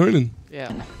 She's learning.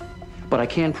 Yeah. But I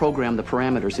can program the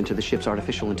parameters into the ship's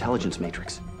artificial intelligence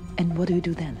matrix. And what do you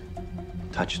do then?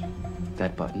 Touch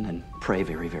that button and pray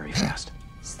very, very fast.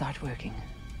 Start working.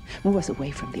 Move us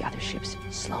away from the other ships,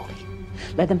 slowly.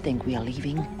 Let them think we are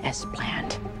leaving as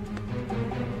planned.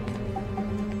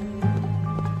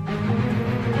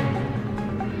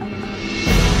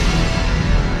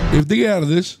 If they get out of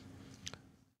this,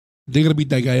 they're going to beat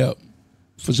that guy up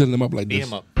for setting them up like Beat this.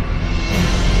 him up.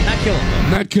 Not kill him,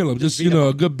 though. Not kill him. Just, you know,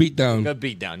 a good beat down. Good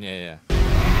beat down, yeah.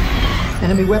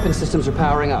 Enemy weapon systems are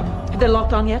powering up. Have they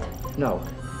locked on yet? No,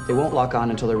 they won't lock on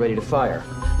until they're ready to fire.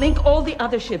 Link all the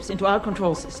other ships into our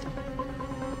control system.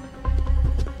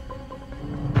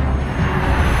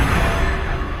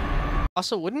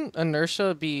 Also, wouldn't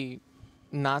inertia be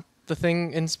not the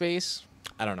thing in space?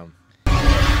 I don't know.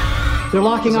 They're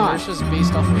locking on. Inertia's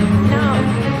based off of... No.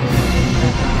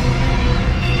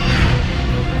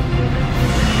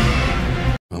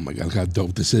 Oh my god, look how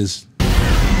dope this is.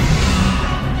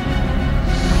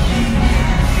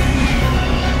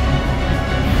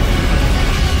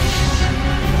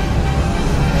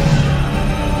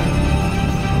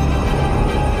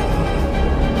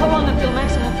 How long until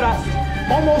maximum thrust?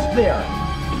 Almost there.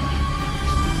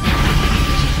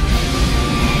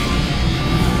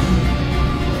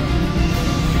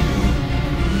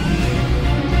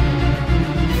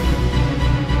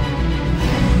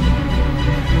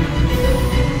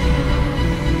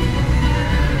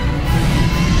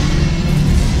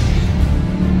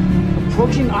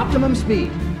 Approaching optimum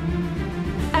speed.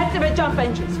 Activate jump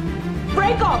engines.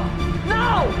 Break off!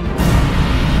 Now!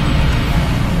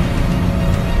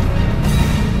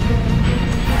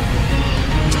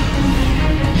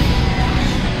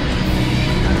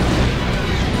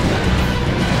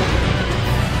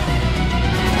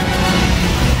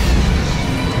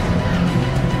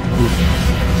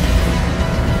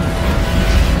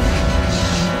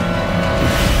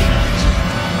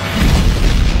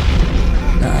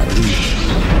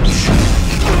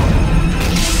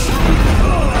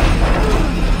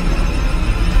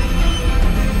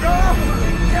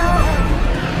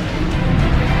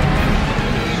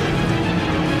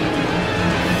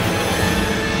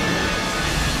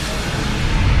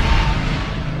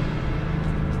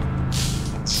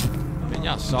 Man,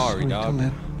 y'all sorry, dog.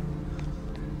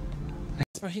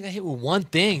 Bro, he got hit with one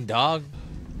thing, dog.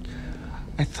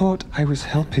 I thought I was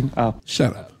helping up.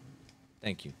 Shut up.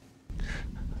 Thank you.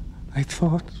 I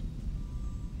thought.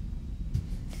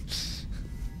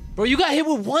 Bro, you got hit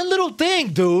with one little thing,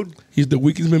 dude. He's the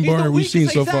weakest Minbari we've seen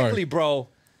so far. Exactly, bro.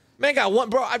 Man got one,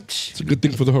 bro. It's a good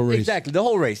thing for the whole race. Exactly, the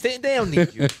whole race. They don't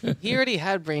need you. He already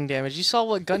had brain damage. You saw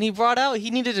what gun he brought out? He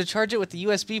needed to charge it with the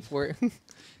USB port.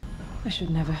 I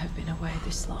should never have been away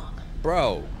this long.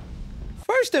 Bro,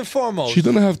 first and foremost. She's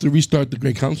gonna have to restart the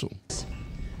Great Council.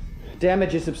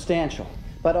 Damage is substantial,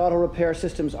 but auto repair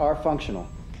systems are functional.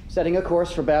 Setting a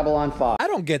course for Babylon 5. I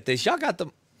don't get this. Y'all got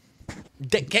them.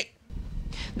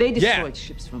 They destroyed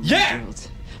ships from Yeah. other worlds,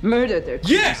 murdered their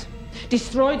crews, Yeah.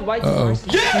 destroyed White Stars.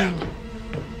 Yeah.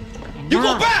 And You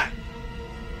now go back.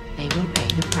 They will pay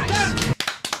the price.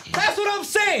 That's what I'm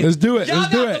saying. Let's do it. Y'all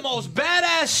Let's do got it. the most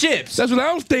badass ships. That's what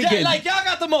I was thinking. Yeah, like y'all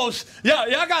got the most.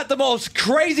 Y'all got the most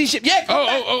crazy ship. Yeah. Come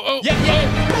back. Yeah.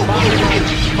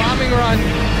 Bombing run.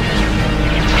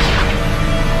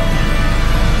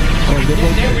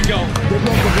 There we go. They're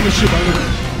both up on the ship.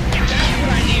 That's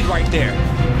what I need right there.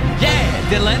 Yeah,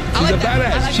 Dylan. I She's like a that.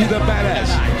 badass. I like She's that. a badass.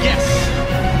 Yes.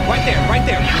 Right there. Right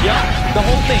there. Yup. The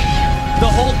whole thing.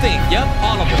 The whole thing. Yup.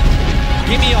 All of them.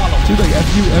 Give me all of them. She's like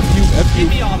F you, F you, F you.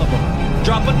 Give me all of them.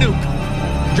 Drop a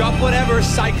nuke. Drop whatever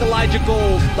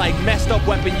psychological, like, messed up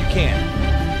weapon you can.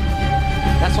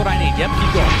 That's what I need. Yep,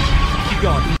 keep going. Keep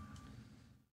going.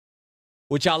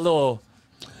 With y'all little...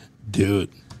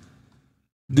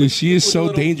 Dude, she is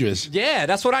so dangerous. Yeah,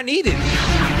 that's what I needed.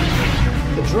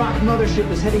 The Drock mothership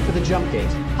is heading for the jump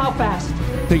gate. How fast?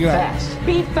 Take it out. Fast.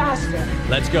 Be faster.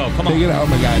 Let's go. Come on. Take it out. Oh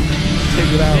my God.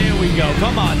 Take it out. There we go.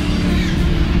 Come on.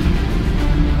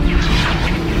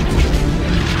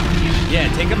 Yeah,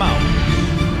 take him out.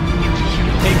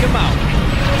 Take him out.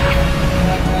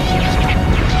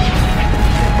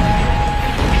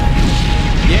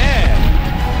 Yeah.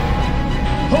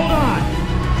 Hold on.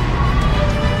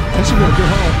 That's gonna go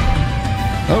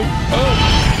home.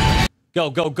 Go,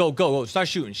 go, go, go, go. Start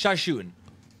shooting. Start shooting.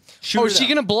 Shoot Oh, it is she up.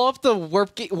 gonna blow up the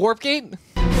warp gate?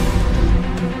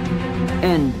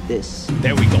 End this.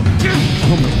 There we go. Oh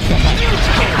my God.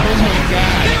 Oh my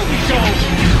God. There we go.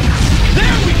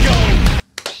 There we go.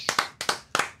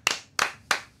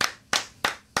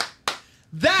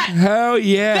 That. Hell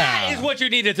yeah. That is what you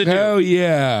needed to do. Hell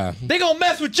yeah. They gonna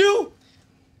mess with you?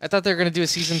 I thought they were gonna do a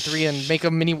season 3 and make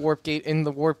a mini warp gate in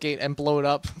the warp gate and blow it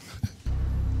up.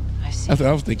 That's what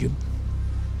I was thinking.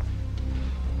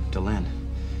 Delenn,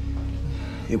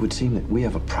 it would seem that we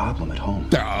have a problem at home.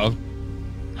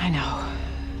 I know.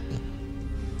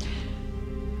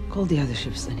 Call the other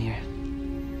ships, Linear.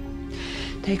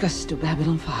 Take us to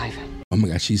Babylon 5. Oh my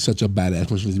God, she's such a badass.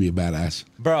 She needs to be a badass.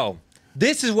 Bro,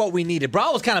 this is what we needed. Bro,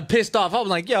 I was kind of pissed off. I was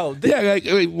like, yo. Yeah, like,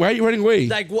 why are you running away?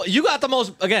 Like, what? You got the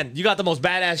most, again, you got the most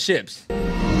badass ships.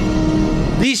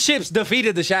 These ships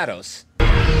defeated the Shadows.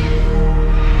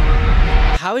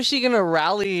 How is she gonna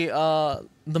rally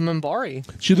the Minbari?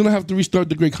 She's gonna have to restart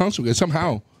the Great Council again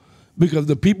somehow, because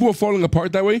the people are falling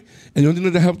apart that way, and the only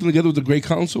thing that helped them together was the Great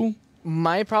Council.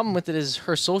 My problem with it is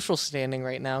her social standing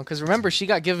right now. Because remember, she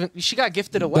got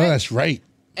gifted away. No, that's right.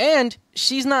 And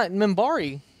she's not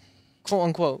Minbari, quote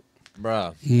unquote.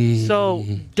 Bruh. So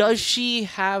does she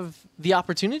have the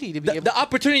opportunity to be able The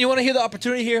opportunity, you want to hear the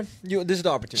opportunity here? This is the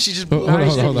opportunity. She just Hold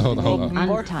on.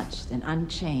 Untouched and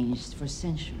unchanged for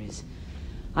centuries.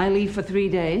 I leave for 3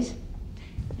 days,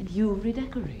 and you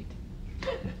redecorate.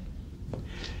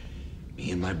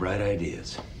 Me and my bright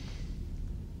ideas.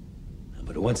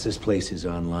 But once this place is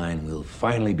online, we'll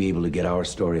finally be able to get our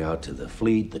story out to the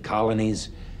fleet, the colonies,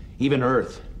 even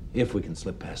Earth, if we can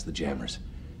slip past the jammers.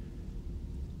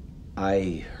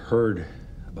 I heard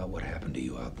about what happened to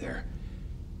you out there.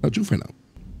 How'd you find out?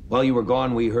 While you were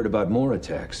gone, we heard about more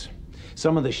attacks.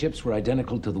 Some of the ships were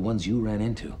identical to the ones you ran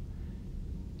into.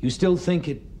 You still think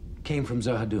it came from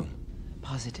Zahadum?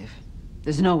 Positive.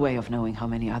 There's no way of knowing how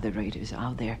many other raiders are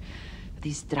out there. But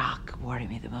these Drak worry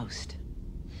me the most.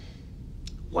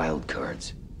 Wild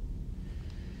cards.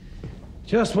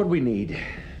 Just what we need.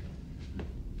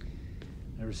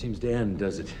 Never seems to end,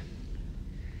 does it?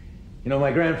 You know,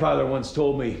 my grandfather once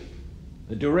told me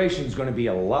the duration's going to be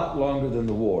a lot longer than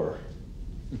the war.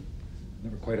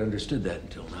 Never quite understood that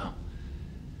until now.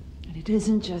 And it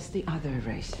isn't just the other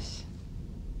races.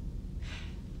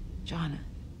 John,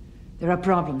 there are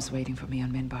problems waiting for me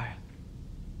on Minbar.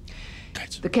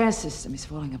 The caste system is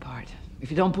falling apart. If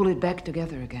you don't pull it back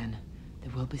together again,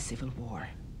 there will be civil war.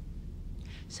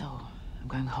 So, I'm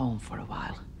going home for a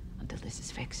while, until this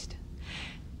is fixed.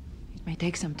 It may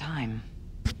take some time,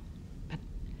 but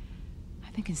I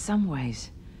think in some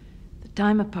ways, the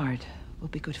time apart will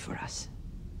be good for us.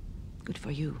 Good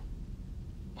for you.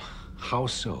 How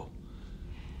so?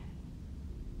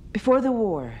 Before the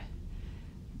war,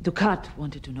 Dukat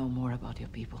wanted to know more about your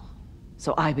people,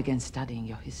 so I began studying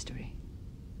your history.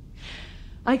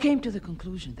 I came to the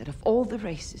conclusion that of all the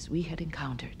races we had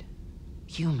encountered,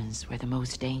 humans were the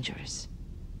most dangerous.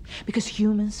 Because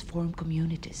humans form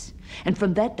communities, and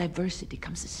from that diversity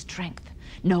comes a strength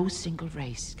no single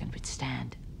race can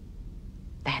withstand.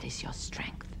 That is your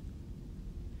strength.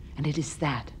 And it is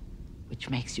that which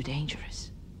makes you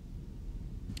dangerous.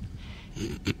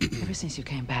 Ever since you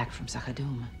came back from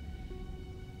Zahadum,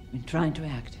 I've been trying to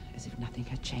act as if nothing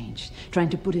had changed, trying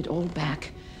to put it all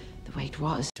back the way it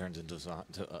was. Turns into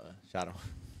Shadow.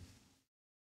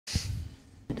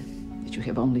 That you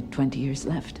have only 20 years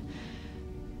left.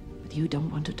 But you don't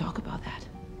want to talk about that.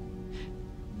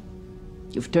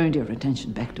 You've turned your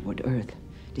attention back toward Earth,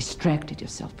 distracted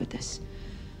yourself with this.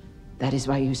 That is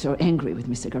why you're so angry with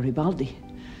Mr. Garibaldi.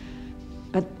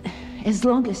 But as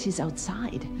long as he's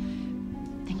outside,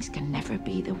 things can never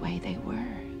be the way they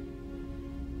were.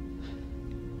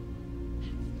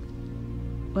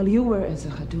 While you were at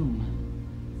Zahadum,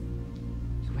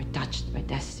 you were touched by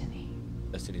destiny.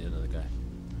 Destiny's another guy.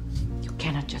 You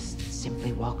cannot just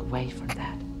simply walk away from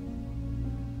that.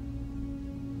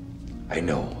 I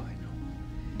know.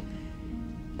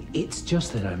 It's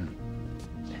just that I'm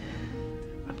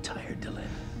tired, Dylan.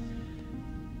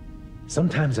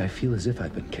 Sometimes I feel as if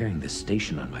I've been carrying this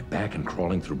station on my back and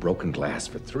crawling through broken glass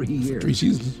for 3 years. 3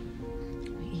 seasons.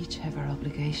 We each have our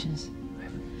obligations.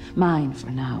 Mine, for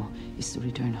now, is to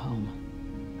return home.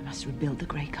 I must rebuild the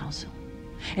Grey Council.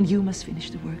 And you must finish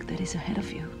the work that is ahead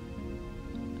of you.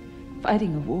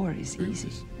 Fighting a war is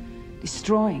easy.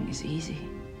 Destroying is easy.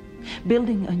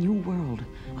 Building a new world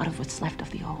out of what's left of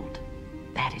the old,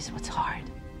 that is what's hard.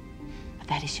 But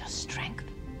that is your strength.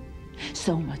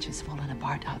 So much has fallen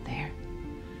apart out there.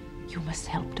 You must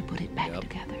help to put it back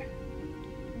together.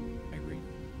 I agree.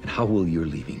 And how will your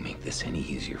leaving make this any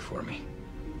easier for me?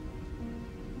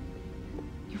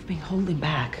 You've been holding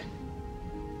back.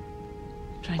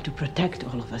 Trying to protect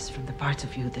all of us from the parts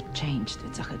of you that changed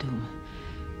at Zahadum.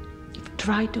 You've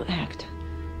tried to act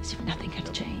as if nothing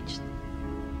had changed.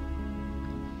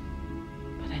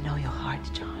 But I know your heart,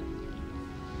 John.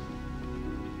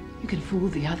 You can fool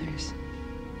the others,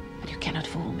 but you cannot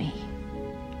fool me.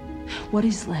 What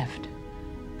is left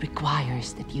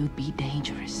requires that you be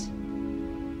dangerous.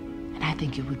 And I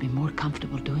think you would be more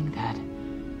comfortable doing that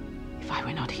if I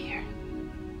were not here.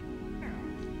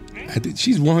 I think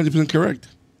she's 100% correct.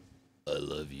 I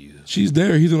love you. She's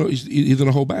there. He's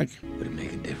gonna hold back. Would it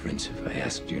make a difference if I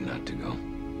asked you not to go?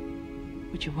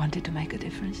 Would you want it to make a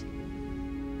difference?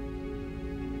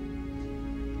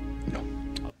 No.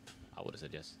 Oh, I would have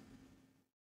said yes.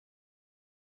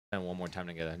 And one more time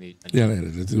together. I need Yeah,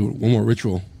 let's do one more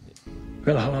ritual.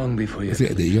 Well, how long before you?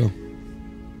 There you go.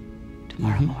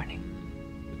 Tomorrow morning.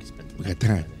 We got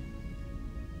time.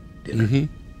 Dinner?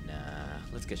 Nah,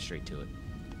 let's get straight to it.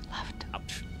 Left.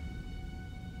 Ouch.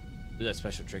 Do that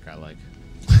special trick I like.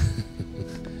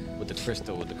 with the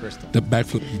crystal. The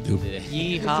backflip you do.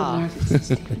 Yeehaw.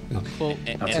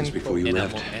 Since before you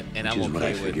left, and which I'm is what I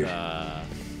okay with figured.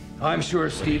 I'm sure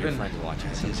Stephen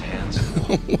has his hands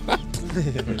full.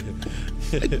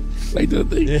 Like that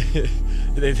thing.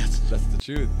 that's the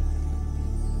truth.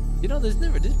 You know, this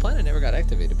planet never got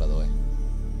activated, by the way.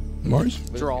 Mars?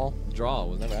 Draw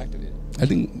was never activated. I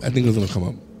think it's gonna come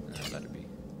up. Yeah, better be.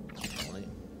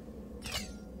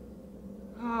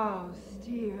 Oh,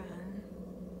 Steven.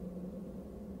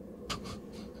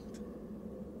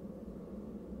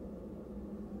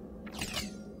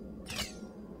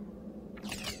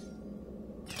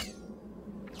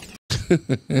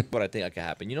 What I think could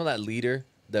happen. You know that leader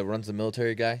that runs the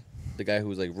military guy? The guy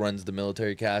who's like runs the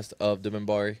military cast of the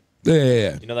Minbari?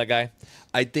 Yeah. You know that guy?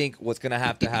 I think what's going to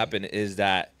have to happen is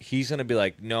that he's going to be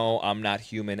like, no, I'm not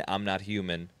human,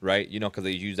 right? You know, because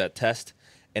they use that test,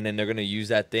 and then they're going to use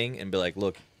that thing and be like,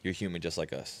 look, you're human just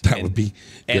like us. That would be,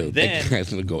 and yo, then, that guy's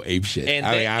going to go ape shit. And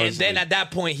then at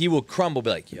that point, he will crumble, be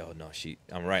like, yo, no,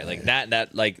 I'm right. Like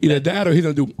that, like. Either that or he's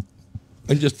going to do,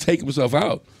 and just take himself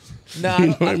out. No, you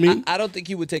know what I mean? I don't think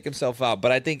he would take himself out,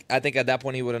 but I think at that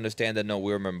point he would understand that no,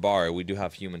 we're Minbari. We do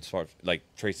have human like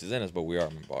traces in us, but we are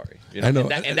Minbari. You know? I know,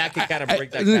 and that can kind of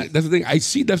break that. That's the thing. I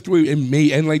see that's the way it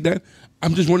may end like that.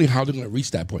 I'm just wondering how they're going to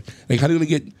reach that point. Like how they're going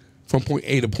to get from point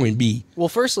A to point B. Well,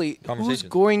 firstly, who's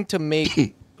going to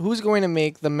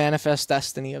make the manifest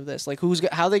destiny of this? Like,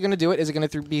 how are they going to do it? Is it going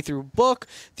to be through book,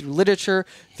 through literature,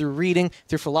 through reading,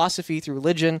 through philosophy, through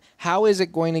religion? How is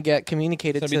it going to get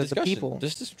communicated to the people?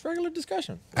 Just regular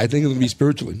discussion. I think it's going to be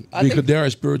spiritually because they are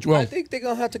spiritual. I think they're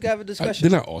going to have to have a discussion.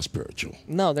 They're not all spiritual.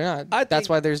 No, they're not. That's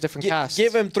why there's different casts.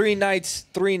 Give him 3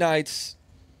 nights,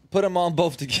 put them on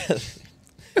both together.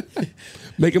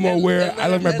 Make them all wear I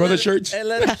Love My Brother shirts. And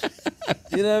let him,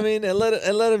 you know what I mean? And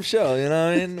let him show, you know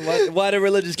what I mean? Why the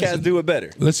religious cast do it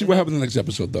better. Let's see what happens in the next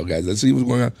episode, though, guys. Let's see what's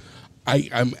going on. I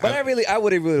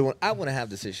want to have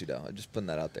this issue, though. I'm just putting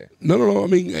that out there. No. I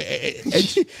mean,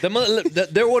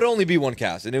 there would only be one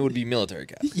cast, and it would be military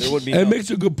cast. There would be. It makes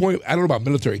a good point. I don't know about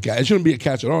military cast. It shouldn't be a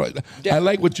cast at all. Yeah. I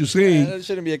like what you're saying. Yeah, it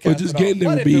shouldn't be a cast. But just at all. getting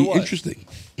there would be interesting.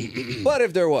 But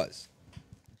if there was,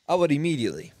 I would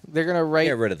immediately. They're gonna write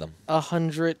get rid of them.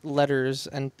 100 letters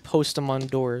and post them on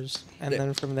doors, and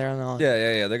then from there on.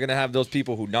 Yeah. They're gonna have those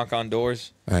people who knock on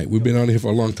doors. All right, we've been on here for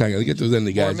a long time. Let's get to the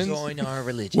end, guys. Join our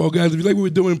religion. Well, guys, if you like what we're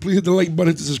doing, please hit the like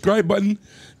button, the subscribe button.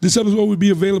 This episode will be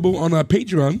available on our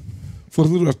Patreon for a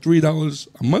little of $3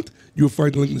 a month. You'll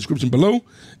find the link in the description below.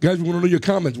 Guys, we want to know your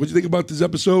comments. What do you think about this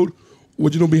episode?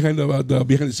 What do you know behind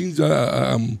the scenes,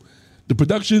 the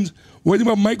productions? What do you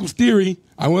think about Michael's theory?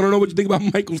 I want to know what you think about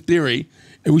Michael's theory.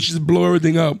 And we should just blow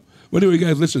everything up. But anyway,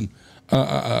 guys, listen.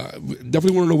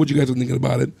 Definitely want to know what you guys are thinking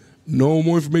about it. No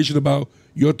more information about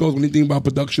your thoughts, anything about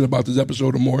production, about this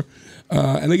episode or more.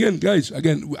 And again, guys,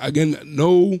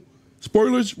 no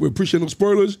spoilers. We appreciate no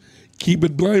spoilers. Keep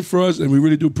it blind for us, and we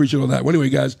really do appreciate all that. Well, anyway,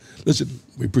 guys, listen.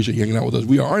 We appreciate you hanging out with us.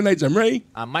 We are Our Nights. I'm Ray.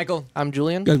 I'm Michael. I'm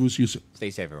Julien. Guys, we'll see you soon.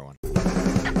 Stay safe, everyone.